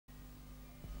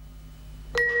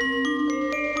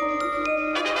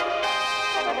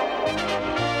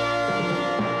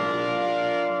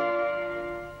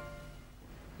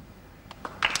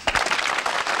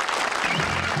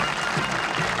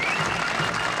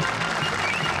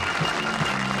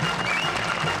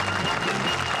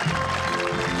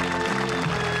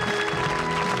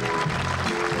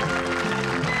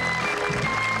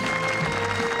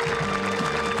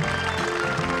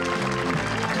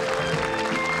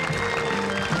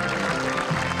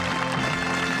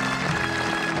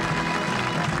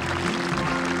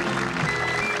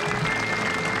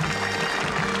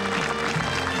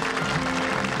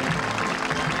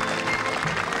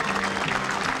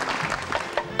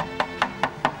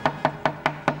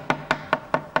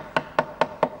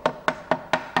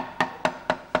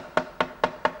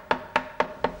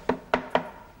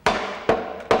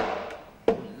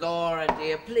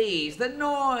the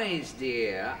noise,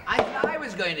 dear. I thought I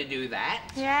was going to do that.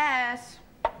 Yes.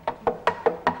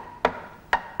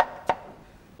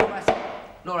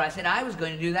 Laura, I said I was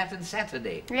going to do that on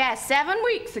Saturday. Yes, 7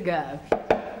 weeks ago.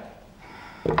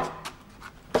 Where's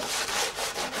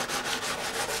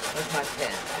my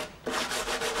pen?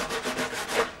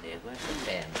 Dear, where's the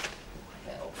pen?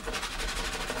 Hell.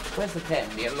 Where's the pen,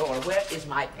 dear? Laura, where is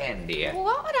my pen, dear?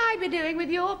 What would I be doing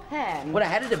with your pen? Well, I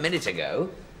had it a minute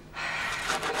ago.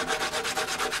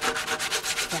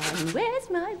 Pen, where's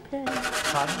my pen?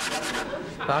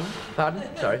 Pardon?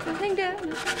 Sorry. Nothing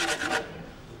doing.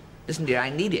 Listen, dear, I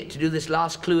need it to do this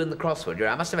last clue in the crossword, dear.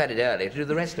 I must have had it earlier to do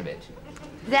the rest of it.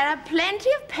 There are plenty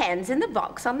of pens in the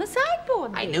box on the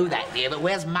sideboard, dear. I knew that, dear, but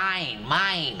where's mine?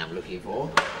 Mine I'm looking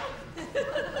for.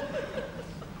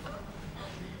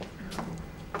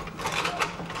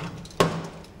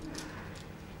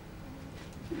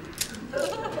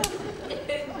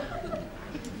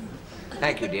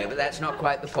 Thank you, dear, but that's not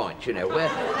quite the point, you know.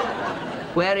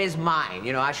 Where is mine?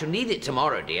 You know, I shall need it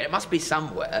tomorrow, dear. It must be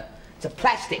somewhere. It's a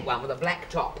plastic one with a black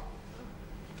top.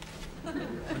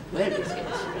 Where is it?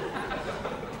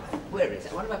 Where is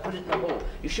it? What have I put it in the hall?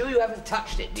 You sure you haven't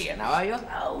touched it, dear, now, are you?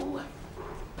 Oh.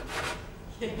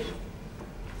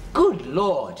 Good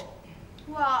Lord.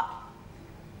 What?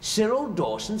 Cyril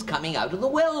Dawson's coming out of the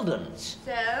Weldons.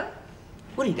 So?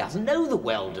 Well, he doesn't know the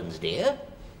Weldons, dear.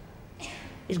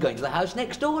 He's going to the house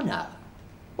next door now.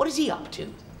 What is he up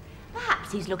to?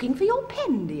 Perhaps he's looking for your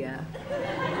pen, dear.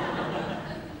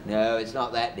 No, it's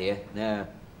not that, dear. No.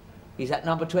 He's at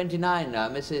number 29 now,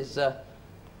 Mrs.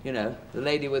 You know, the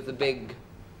lady with the big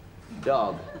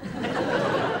dog.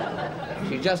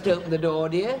 She just opened the door,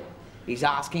 dear. He's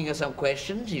asking her some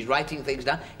questions. He's writing things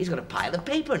down. He's got a pile of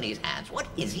paper in his hands. What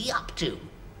is he up to?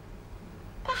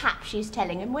 Perhaps she's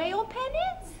telling him where your pen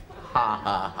is. Ha,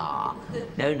 ha, ha.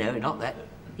 No, not that.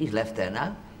 He's left there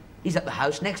now. He's at the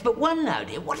house next but one now,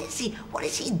 dear. What is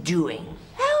he doing?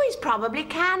 Oh, he's probably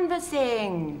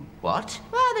canvassing. What?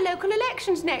 Well, the local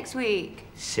election's next week.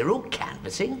 Cyril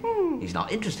canvassing? He's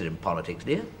not interested in politics,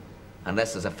 dear.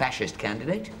 Unless there's a fascist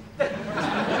candidate.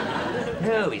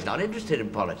 No, he's not interested in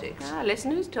politics. Ah,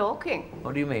 listen who's talking.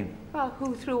 What do you mean? Well,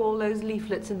 who threw all those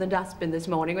leaflets in the dustbin this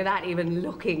morning without even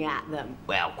looking at them?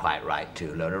 Well, quite right,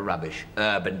 too. Load of rubbish.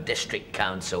 Urban District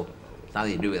Council. It's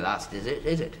nothing to do with us, is it?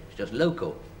 It's just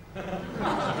local.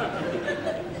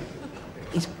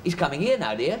 He's coming here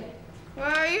now, dear.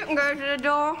 Well, you can go to the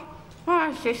door. Oh,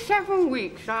 I see 7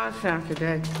 weeks on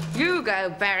Saturday. You go,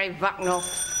 Barry Bucknell.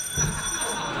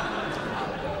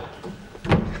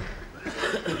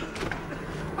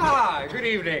 Ah, good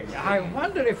evening. I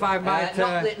wonder if I might...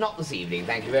 Not this evening,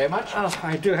 thank you very much. Oh,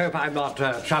 I do hope I'm not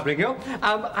troubling you.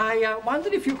 I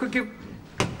wondered if you could give...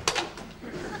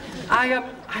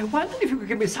 I wondered if you could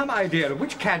give me some idea of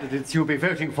which candidates you'll be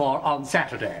voting for on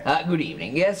Saturday. Good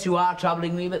evening. Yes, you are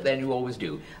troubling me, but then you always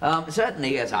do.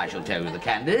 Certainly, yes, I shall tell you the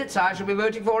candidates I shall be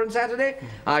voting for on Saturday.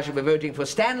 I shall be voting for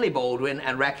Stanley Baldwin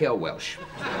and Raquel Welch.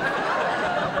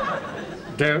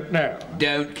 Don't know.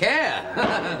 Don't care.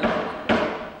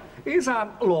 Is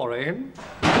Laura in?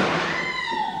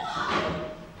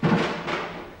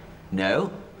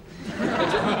 No.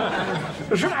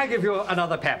 Should I give you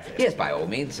another pamphlet? Yes, by all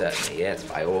means, certainly. Yes,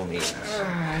 by all means.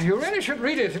 You really should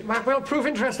read it. It might well prove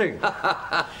interesting.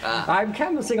 I'm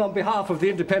canvassing on behalf of the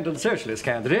independent socialist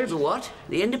candidate. The what?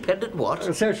 The independent what?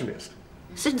 Socialist.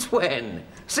 Since when?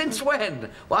 Since when?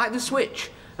 Why the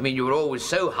switch? I mean, you were always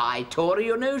so high Tory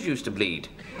your nose used to bleed.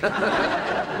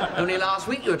 Only last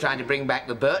week you were trying to bring back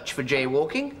the birch for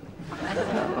jaywalking.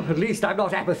 Well, at least I'm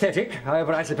not apathetic.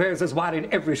 However, I suppose there's one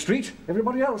in every street.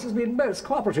 Everybody else has been most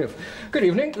cooperative. Good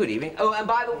evening. Good evening. Oh, and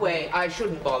by the way, I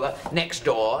shouldn't bother. Next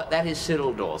door, that is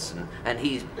Cyril Dawson, and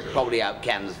he's probably out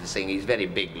canvassing. He's very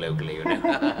big locally, you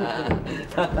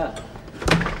know.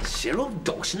 Cyril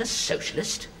Dawson, a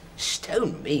socialist?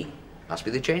 Stone me. Must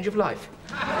be the change of life.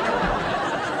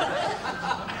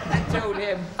 I told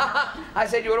him. I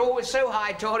said you were always so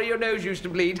high, Tory, your nose used to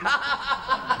bleed.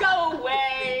 Go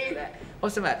away.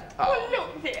 What's the matter? Oh,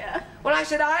 look there. Well, I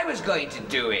said I was going to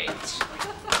do it.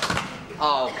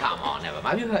 Oh, come on, never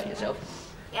mind. Have you hurt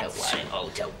yourself? Yes. Don't worry. Oh,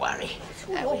 don't worry. It's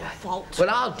your fault. Well,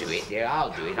 I'll do it, dear.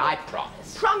 I'll do it. I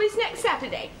promise. Promise next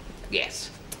Saturday. Yes.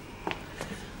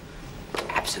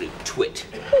 Absolute twit.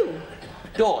 Who?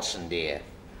 Dawson, dear.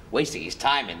 Wasting his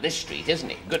time in this street, isn't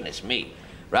he? Goodness me.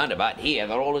 Round about here,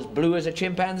 they're all as blue as a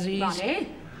chimpanzee's. Ronnie?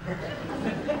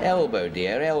 Elbow,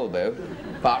 dear, elbow.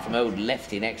 Apart from old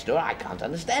Lefty next door, I can't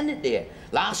understand it, dear.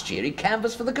 Last year he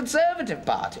canvassed for the Conservative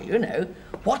Party, you know.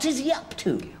 What is he up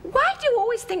to? Why do you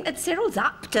always think that Cyril's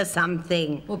up to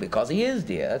something? Well, because he is,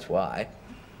 dear, that's why.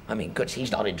 I mean, good,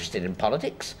 he's not interested in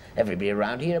politics. Everybody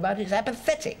around here about it is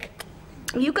apathetic.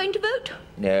 Are you going to vote?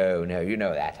 No, you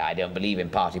know that. I don't believe in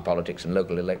party politics and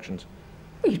local elections.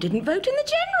 Well, you didn't vote in the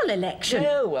general election.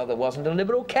 No, well, there wasn't a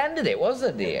Liberal candidate, was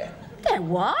there, dear? There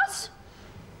was.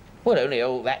 Well, only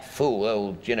that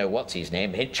fool, what's his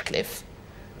name, Hinchcliffe.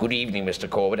 Good evening, Mr.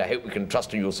 Corbett. I hope we can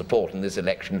trust to your support in this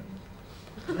election.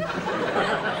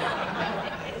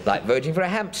 Like voting for a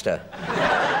hamster.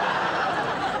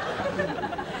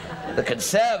 The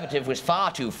Conservative was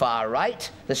far too far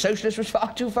right. The Socialist was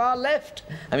far too far left.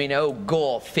 I mean, old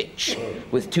Gore Fitch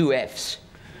with 2 Fs.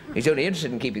 He's only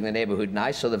interested in keeping the neighbourhood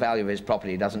nice so the value of his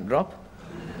property doesn't drop.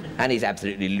 And he's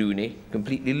absolutely loony,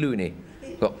 completely loony.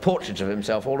 Got portraits of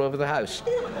himself all over the house.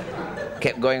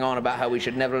 Kept going on about how we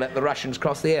should never let the Russians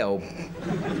cross the Elbe.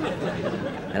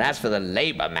 And as for the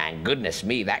Labour man, goodness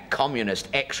me, that communist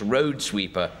ex-road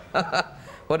sweeper.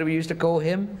 What do we used to call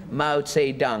him? Mao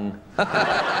Zedong.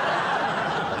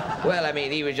 Well, I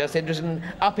mean, he was just interested in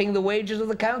upping the wages of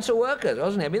the council workers,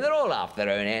 wasn't he? I mean, they're all after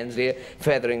their own ends, dear,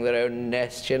 feathering their own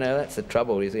nests, you know. That's the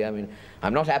trouble, you see. I mean,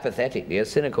 I'm not apathetic, dear.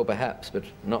 Cynical, perhaps, but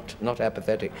not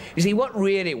apathetic. You see, what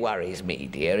really worries me,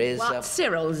 dear, is... What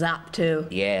Cyril's up to.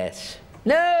 Yes.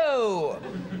 No!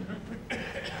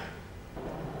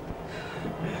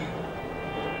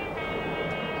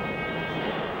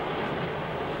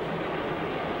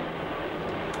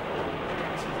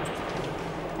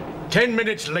 10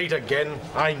 minutes late again.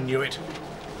 I knew it.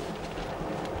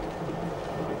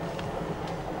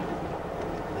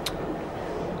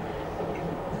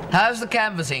 How's the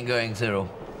canvassing going, Cyril?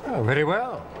 Oh, very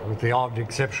well, with the odd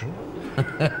exception.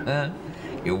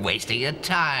 You're wasting your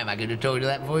time. I could have told you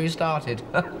that before you started.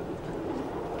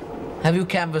 Have you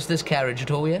canvassed this carriage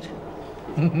at all yet?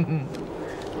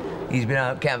 He's been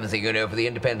out canvassing, for the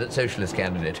independent socialist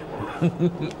candidate.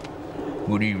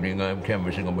 Good evening, I'm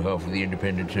canvassing on behalf of the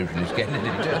independent socialist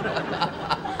candidate.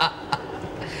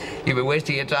 You've been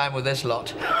wasting your time with this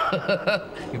lot.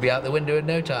 You'll be out the window in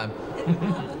no time.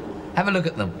 Have a look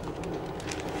at them.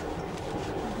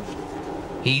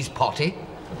 He's potty.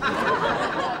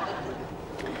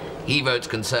 He votes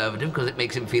Conservative because it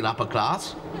makes him feel upper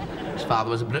class. His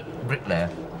father was a bricklayer.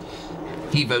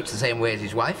 He votes the same way as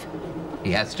his wife.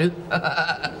 He has to.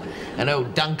 And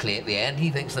old Dunkley at the end, he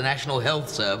thinks the National Health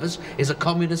Service is a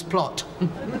communist plot.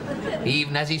 He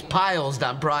even has his piles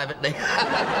done privately.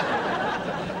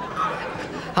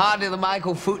 Hardly the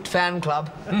Michael Foot fan club.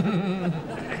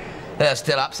 They're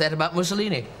still upset about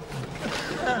Mussolini.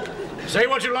 Say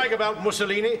what you like about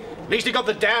Mussolini. At least he got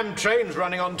the damn trains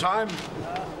running on time.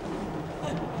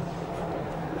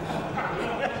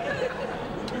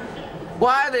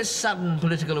 Why this sudden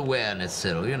political awareness,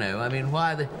 Cyril, I mean,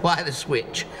 why the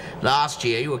switch? Last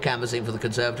year you were canvassing for the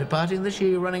Conservative Party, and this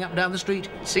year you're running up and down the street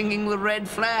singing the red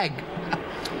flag.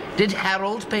 Did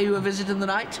Harold pay you a visit in the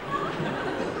night?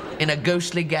 In a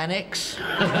ghostly Gannex?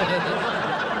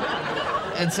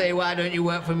 And say, why don't you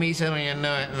work for me so you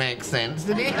know it makes sense,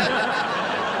 did he?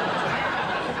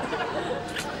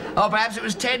 Or perhaps it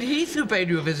was Ted Heath who paid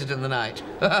you a visit in the night.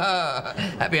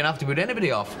 That'd be enough to put anybody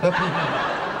off.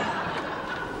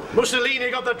 Mussolini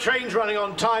got the trains running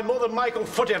on time more than Michael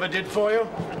Foot ever did for you.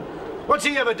 What's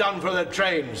he ever done for the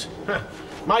trains?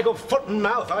 Michael Foot and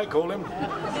Mouth, I call him.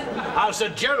 Now, Sir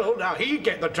Gerald, now he'd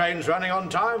get the trains running on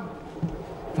time.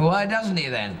 Why doesn't he,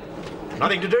 then?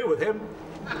 Nothing to do with him.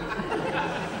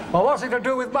 Well, what's it to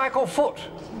do with Michael Foot?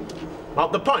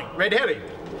 Not the point, red herring.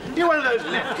 You're one of those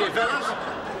lefty fellas.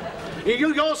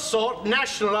 Your sort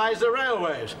nationalise the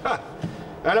railways.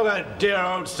 Now look at that dear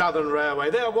old Southern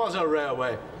Railway. There was a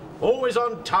railway. Always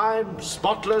on time,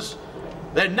 spotless.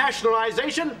 Then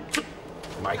nationalisation,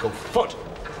 Michael Foot.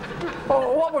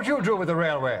 Well, what would you do with the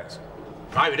railways?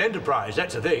 Private enterprise,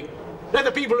 that's the thing. They're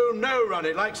the people who know run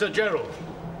it, like Sir Gerald.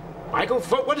 Michael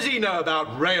Foot, what does he know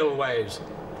about railways?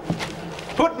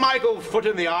 Put Michael Foot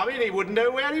in the army and he wouldn't know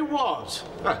where he was.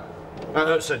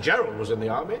 Sir Gerald was in the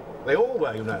army. They all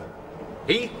were,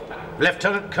 He,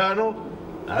 Lieutenant Colonel.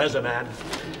 Now, there's a man.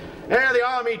 Yeah, the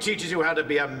army teaches you how to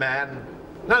be a man.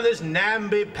 None of this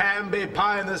namby-pamby,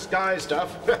 pie-in-the-sky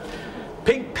stuff.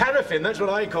 Pink paraffin, that's what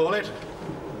I call it.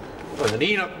 Well, and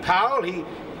Enoch Powell,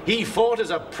 he fought as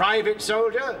a private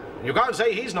soldier. You can't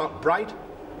say he's not bright.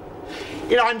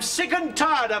 I'm sick and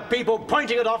tired of people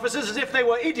pointing at officers as if they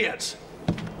were idiots.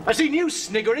 I've seen you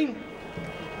sniggering.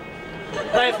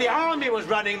 Now, if the army was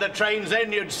running the trains,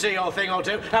 then you'd see a thing or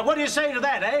two. Now, what do you say to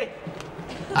that, eh?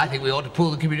 I think we ought to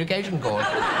pull the communication cord.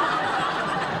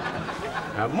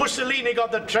 Now, Mussolini got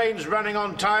the trains running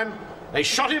on time. They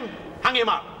shot him, hung him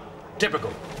up.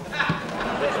 Typical.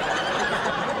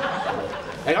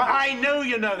 I know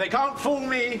you know. They can't fool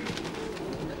me.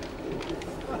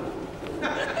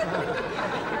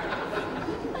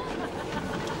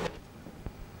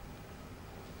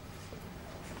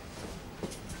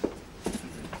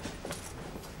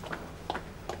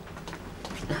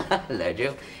 Hello,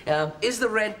 Jill. Is the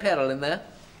red pedal in there?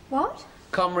 What?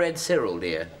 Comrade Cyril,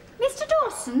 dear. Mr.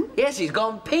 Dawson? Yes, he's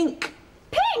gone pink.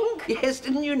 Pink? Yes,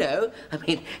 didn't you know? I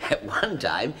mean, at one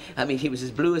time, he was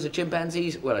as blue as a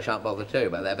chimpanzee's... Well, I shan't bother to tell you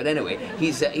about that, but anyway,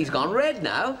 he's gone red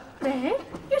now. Red?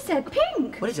 You said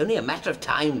pink. Well, it's only a matter of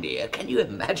time, dear. Can you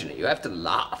imagine it? You have to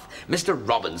laugh. Mr.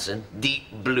 Robinson, deep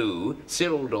blue.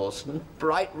 Cyril Dawson,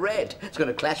 bright red. It's going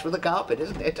to clash with the carpet,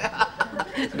 isn't it?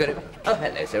 It's going to... Oh,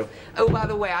 hello, Cyril. Oh, by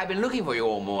the way, I've been looking for you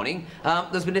all morning.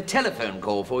 There's been a telephone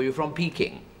call for you from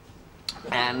Peking.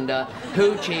 And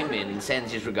Ho Chi Minh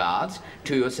sends his regards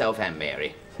to yourself and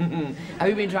Mary. Have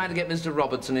you been trying to get Mr.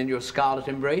 Robertson in your scarlet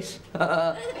embrace?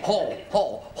 Ho Chi Minh,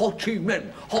 Ho Chi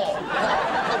Minh.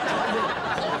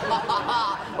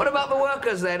 What about the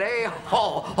workers then, eh?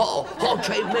 Ho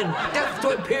Chi Minh, death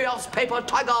to Imperial's paper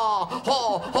tiger.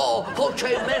 Ho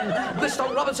Chi Minh,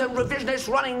 Mr. Robertson,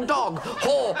 revisionist running dog.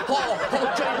 Ho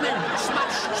Chi Minh,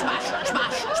 smash, smash,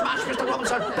 smash, smash, Mr.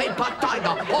 Robertson, paper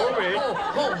tiger.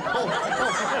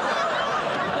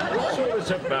 What's all this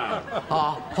about?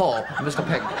 Mr.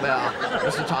 Peck,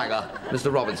 Mr. Tiger,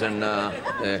 Mr. Robinson,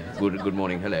 good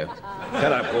morning, hello.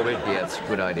 Hello, Corbett. Yes,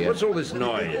 good idea. What's all this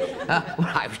noise? Well,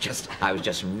 I was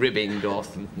just ribbing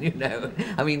Dawson, you know.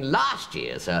 I mean, last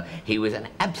year, sir, he was an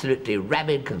absolutely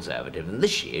rabid Conservative, and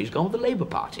this year he's gone with the Labour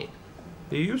Party.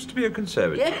 He used to be a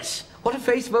Conservative. Yes, what a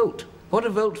face vote. What a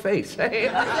vote face. Really?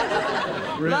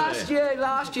 Last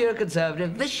year a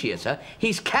Conservative, this year, sir,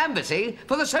 he's canvassing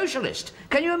for the Socialist.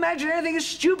 Can you imagine anything as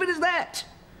stupid as that?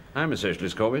 I'm a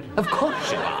socialist, Corbett. Of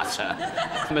course you are, sir.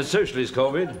 I'm a socialist,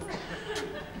 Corbett.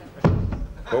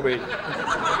 Corbett.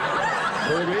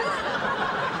 Corbett.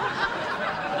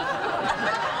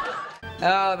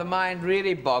 Oh, the mind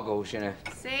really boggles, you know.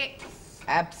 6,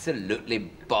 Absolutely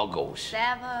boggles.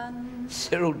 7.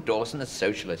 Cyril Dawson, a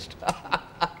socialist.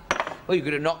 Well, you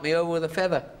could have knocked me over with a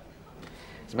feather.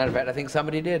 As a matter of fact, I think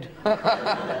somebody did.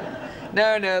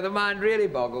 No, the mind really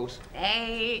boggles.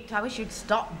 8. I wish you'd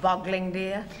stop boggling,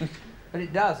 dear. But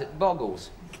it does, it boggles.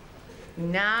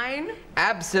 9.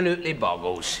 Absolutely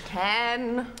boggles.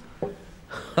 10.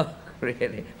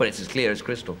 Really? Well, it's as clear as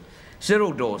crystal.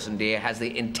 Cyril Dawson, dear, has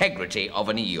the integrity of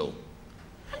an eel.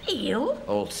 An eel?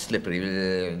 All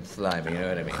slippery and slimy, you know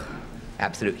what I mean?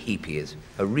 Absolute heap he is.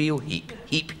 A real heap.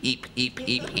 Heap, heap, heap,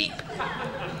 heap, heap.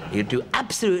 He'd do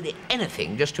absolutely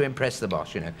anything just to impress the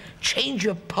boss, you know. Change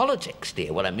your politics,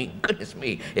 dear. Well, I mean, goodness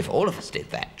me, if all of us did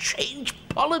that. Change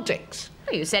politics.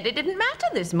 Well, you said it didn't matter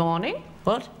this morning.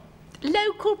 What?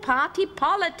 Local party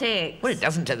politics. Well, it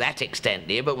doesn't to that extent,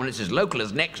 dear, but when it's as local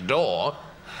as next door,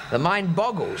 the mind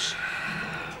boggles.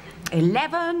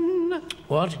 11.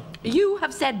 What? You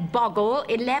have said boggle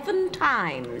 11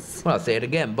 times. Well, I'll say it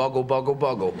again. Boggle, boggle,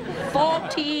 boggle.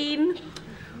 14.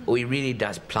 Oh, he really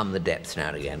does plumb the depths now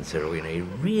and again, Cyril, you know. He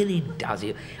really does.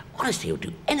 Honestly, he'll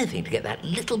do anything to get that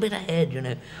little bit ahead, you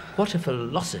know. What a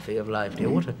philosophy of life, dear.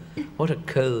 What a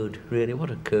code, really.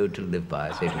 What a code to live by,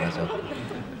 I say to myself.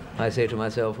 I say to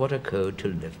myself, what a code to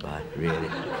live by, really.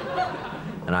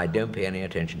 And I don't pay any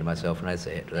attention to myself when I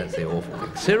say it. That's the awful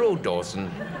thing.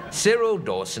 Cyril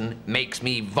Dawson makes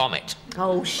me vomit.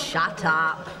 Oh, shut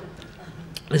up.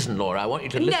 Listen, Laura, I want you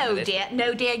to listen to this.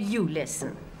 No, dear, you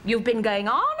listen. You've been going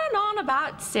on and on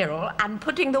about Cyril and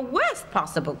putting the worst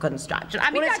possible construction. I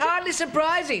mean, well, it's hardly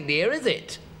surprising, dear, is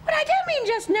it? But I don't mean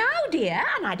just now, dear,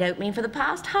 and I don't mean for the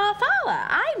past half hour.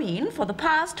 I mean for the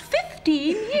past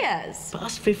 15 years.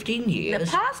 Past 15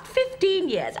 years? The past 15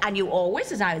 years. And you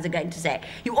always, as I was going to say,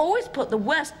 you always put the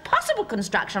worst possible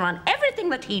construction on everything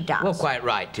that he does. Well, quite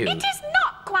right, too. It is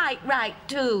not quite right,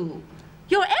 too.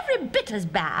 You're every bit as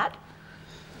bad.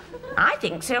 I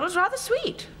think Cyril's rather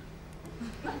sweet.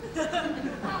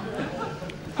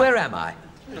 Where am I?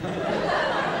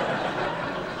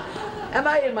 Am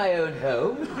I in my own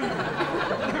home?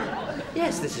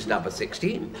 Yes, this is number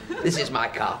 16. This is my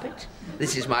carpet.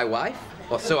 This is my wife.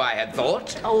 Or so I had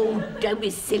thought. Oh, don't be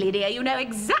silly, dear. You know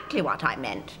exactly what I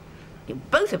meant. You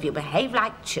both of you behave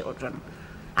like children.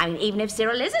 I mean, even if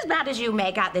Cyril is as bad as you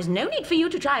make out, there's no need for you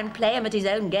to try and play him at his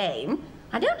own game.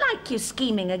 I don't like you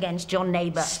scheming against your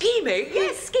neighbour. Scheming?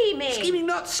 Yes, scheming. Scheming,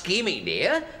 not scheming,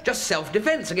 dear. Just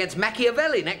self-defence against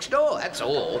Machiavelli next door, that's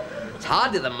all. It's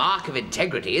hardly the mark of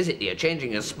integrity, is it, dear,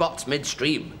 changing your spots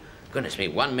midstream? Goodness me,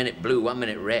 1 minute blue, 1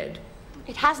 minute red.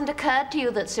 It hasn't occurred to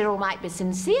you that Cyril might be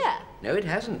sincere? No, it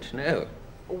hasn't, no.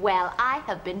 Well, I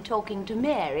have been talking to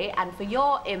Mary, and for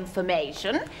your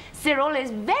information, Cyril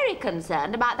is very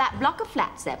concerned about that block of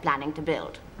flats they're planning to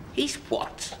build. He's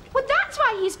what? Well, that's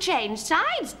why he's changed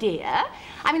sides, dear.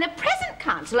 I mean, the present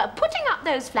council are putting up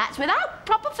those flats without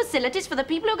proper facilities for the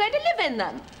people who are going to live in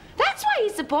them. That's why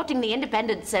he's supporting the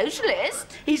independent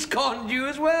socialists. He's conned you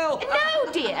as well.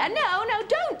 No, dear, no,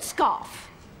 don't scoff.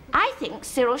 I think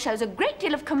Cyril shows a great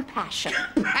deal of compassion.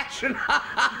 Compassion?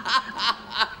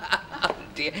 Oh,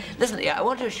 dear. Listen, dear, I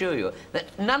want to assure you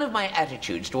that none of my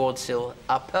attitudes towards Cyril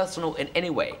are personal in any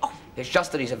way. It's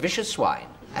just that he's a vicious swine.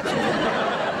 That's all.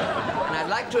 And I'd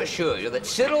like to assure you that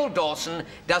Cyril Dawson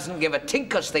doesn't give a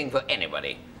tinker's thing for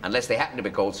anybody, unless they happen to be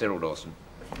called Cyril Dawson.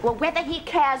 Well, whether he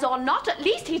cares or not, at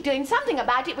least he's doing something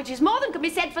about it, which is more than can be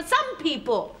said for some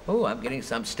people. Oh, I'm getting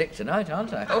some stick tonight,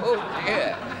 aren't I? Oh,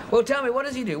 dear. Well, tell me, what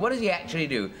does he do? What does he actually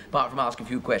do, apart from ask a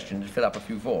few questions and fill up a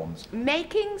few forms?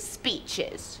 Making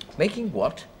speeches. Making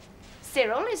what?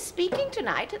 Cyril is speaking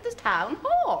tonight at the town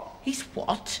hall. He's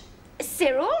what?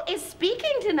 Cyril is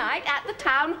speaking tonight at the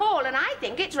town hall, and I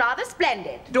think it's rather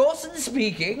splendid. Dawson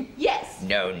speaking? Yes.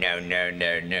 No. He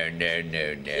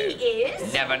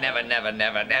is. Never. He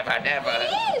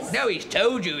is. No, he's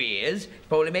told you he is. He's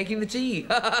probably making the tea.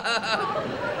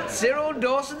 Cyril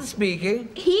Dawson speaking?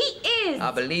 He is.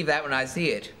 I'll believe that when I see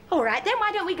it. All right, then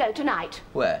why don't we go tonight?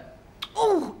 Where?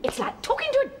 Oh, it's like talking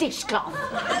to a dishcloth.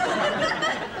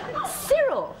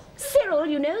 Cyril,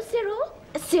 you know Cyril?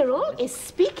 Cyril is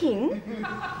speaking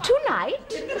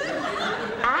tonight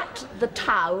at the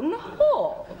town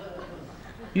hall.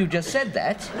 You just said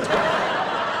that?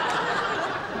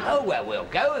 Oh, well, we'll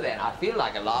go then. I feel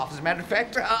like a laugh, as a matter of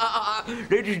fact.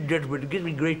 Ladies and gentlemen, it gives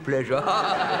me great pleasure.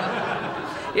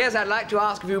 Yes, I'd like to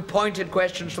ask a few pointed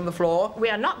questions from the floor. We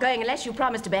are not going unless you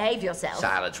promise to behave yourself.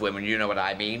 Silence, women, you know what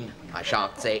I mean. I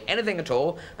shan't say anything at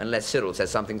all unless Cyril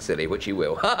says something silly, which he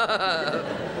will.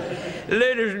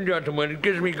 Ladies and gentlemen, it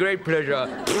gives me great pleasure.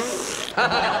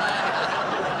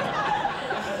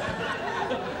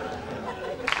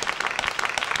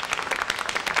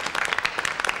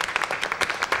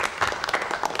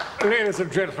 Ladies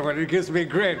and gentlemen, it gives me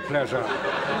great pleasure.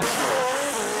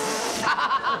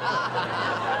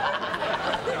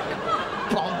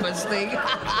 Pompous thing.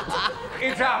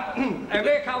 It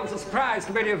may come as a surprise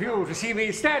to many of you to see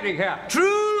me standing here.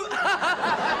 True.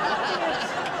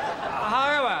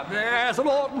 However, as an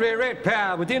ordinary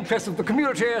ratepayer with the interests of the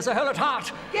community as a whole at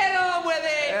heart, Get on with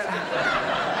it.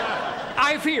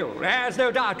 I feel, as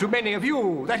no doubt to many of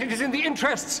you, that it is in the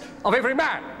interests of every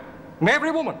man, and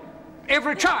every woman,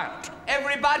 every child,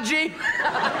 Every budgie.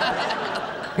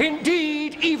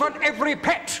 indeed, even every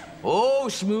pet, Oh,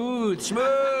 smooth.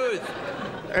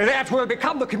 that will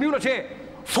become the community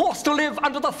forced to live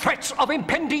under the threats of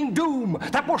impending doom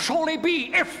that will surely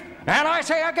be if, and I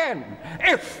say again,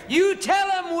 if. You tell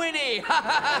them, Winnie.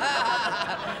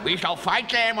 We shall fight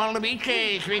them on the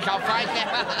beaches. We shall fight them.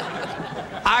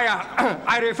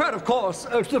 I refer, of course,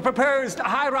 to the proposed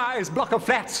high-rise block of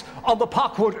flats on the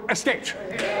Parkwood estate.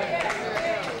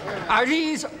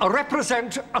 These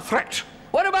represent a threat.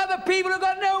 What about the people who've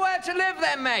got nowhere to live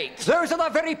then, mate? Those are the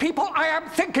very people I am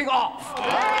thinking of.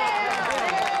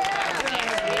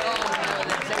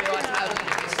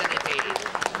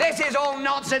 This is all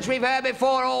nonsense we've heard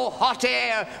before, all hot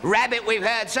air rabbit we've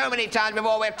heard so many times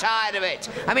before, we're tired of it.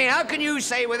 I mean, how can you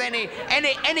say with any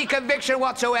conviction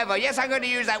whatsoever, yes, I'm going to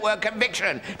use that word,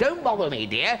 conviction, don't bother me,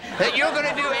 dear, that you're going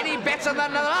to do any better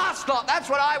than the last lot? That's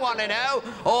what I want to know.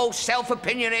 All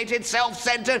self-opinionated,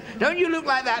 self-centered. Don't you look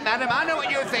like that, madam? I know what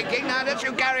you're thinking. Now, let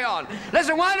you carry on.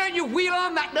 Listen, why don't you wheel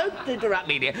on that... Don't interrupt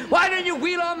me, dear. Why don't you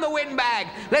wheel on the windbag?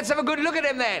 Let's have a good look at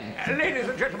him, then. Ladies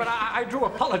and gentlemen, I do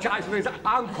apologize for this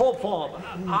uncalled for.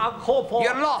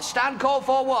 You're lost. Uncalled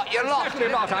for what? You're lost.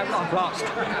 Certainly not. I'm not lost.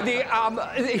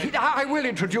 I will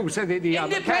introduce the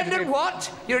Independent candidate.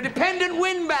 what? You're a dependent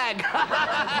windbag.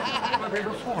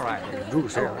 Before I do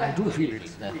so, I do feel it.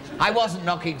 I wasn't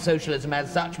knocking socialism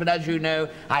as such, but as you know,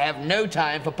 I have no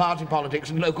time for party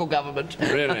politics and local government.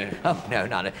 Really? Oh,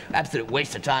 no. Absolute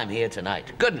waste of time here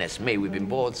tonight. Goodness me, we've been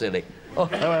bored silly. Oh,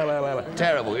 well.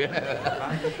 Terrible, you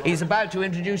know. He's about to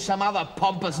introduce some other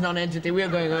pompous non-entity. We're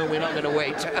going home. We're not going to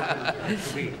wait.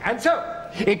 And so,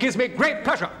 it gives me great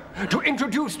pleasure to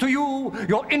introduce to you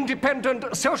your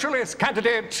independent socialist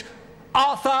candidate,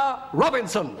 Arthur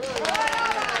Robinson.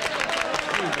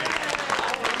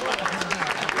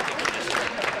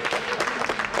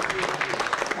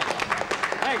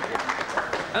 Thank you.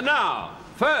 And now,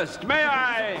 first, may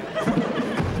I...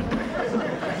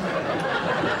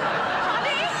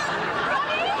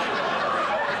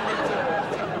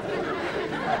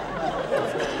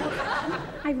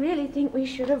 I really think we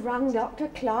should have rung Dr.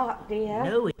 Clark, dear.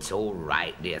 No, It's all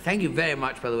right, dear. Thank you very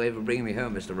much, by the way, for bringing me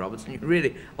home, Mr. Robertson. You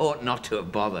really ought not to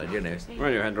have bothered, you know. Well,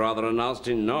 you had rather a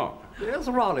nasty knock. Yes,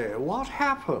 Ronnie, what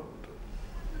happened?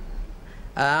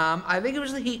 I think it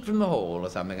was the heat from the hall or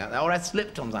something like that, or I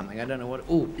slipped on something. I don't know what.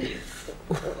 Ooh.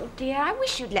 Oh, dear, I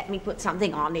wish you'd let me put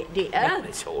something on it, dear. Oh,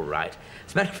 it's all right.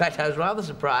 As a matter of fact, I was rather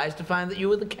surprised to find that you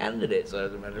were the candidate, so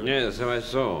as a matter of... Yes, so I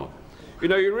saw. You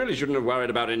know, you really shouldn't have worried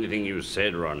about anything you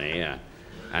said, Ronnie.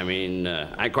 I mean,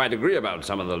 I quite agree about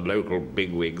some of the local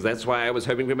bigwigs. That's why I was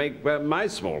hoping to make my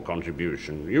small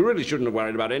contribution. You really shouldn't have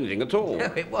worried about anything at all. No,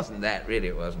 it wasn't that, really,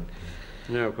 it wasn't.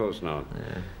 No, of course not.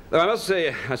 Yeah. Though I must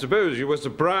say, I suppose you were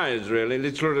surprised, really.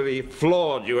 Literally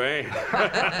floored you, eh?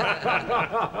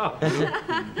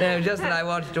 No, just that I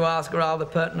wanted to ask a rather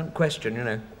pertinent question, you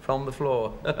know, from the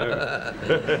floor.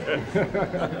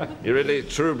 You're really a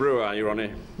true brewer, are you,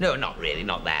 Ronnie? No, not really,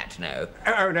 not that, no.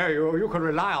 Oh, no, you can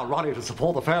rely on Ronnie to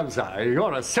support the firm, sir.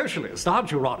 You're a socialist,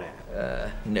 aren't you, Ronnie?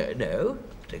 No,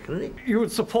 particularly.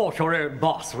 You'd support your own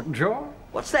boss, wouldn't you?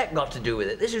 What's that got to do with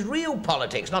it? This is real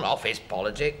politics, not office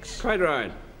politics. Quite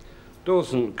right.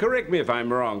 Dawson, correct me if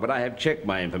I'm wrong, but I have checked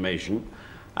my information.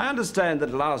 I understand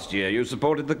that last year you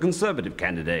supported the Conservative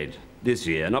candidate. This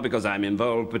year, not because I'm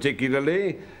involved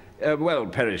particularly, well,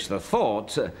 perish the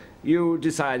thought, you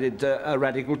decided a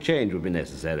radical change would be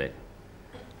necessary.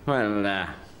 Well,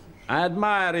 I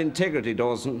admire integrity,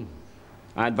 Dawson.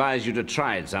 I advise you to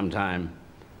try it sometime.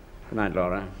 Good night,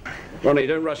 Laura. Ronnie,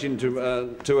 don't rush in too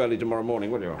early tomorrow morning,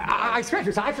 will you? I swear to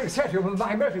you, sir, I swear to you,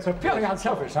 my motives are purely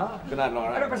unselfish, sir. Good night,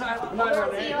 Laura. Good night,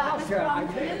 Ronnie.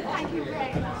 Thank you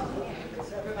very much.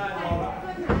 Good night,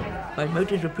 Laura. My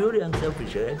motives were purely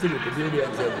unselfish, sir. Absolutely purely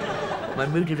unselfish. My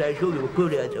motives, I assure you, were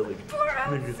purely unselfish. Poor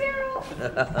old Cyril.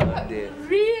 Oh, dear.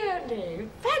 Really?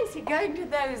 Fancy going to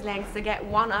those lengths to get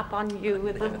one up on you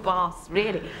with the boss,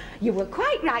 really. You were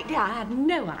quite right, dear. I had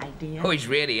no idea. Oh, he's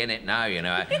really in it now, you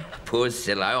know. Poor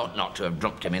Cyril, I ought not to have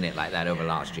dropped him in it like that over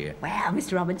last year. Well,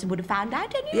 Mr. Robinson would have found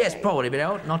out anyway. Yes, probably, but I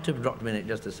ought not to have dropped him in it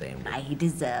just the same. Why, he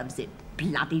deserves it.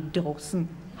 Bloody Dawson.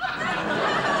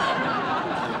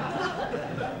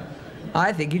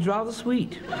 I think he's rather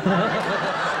sweet.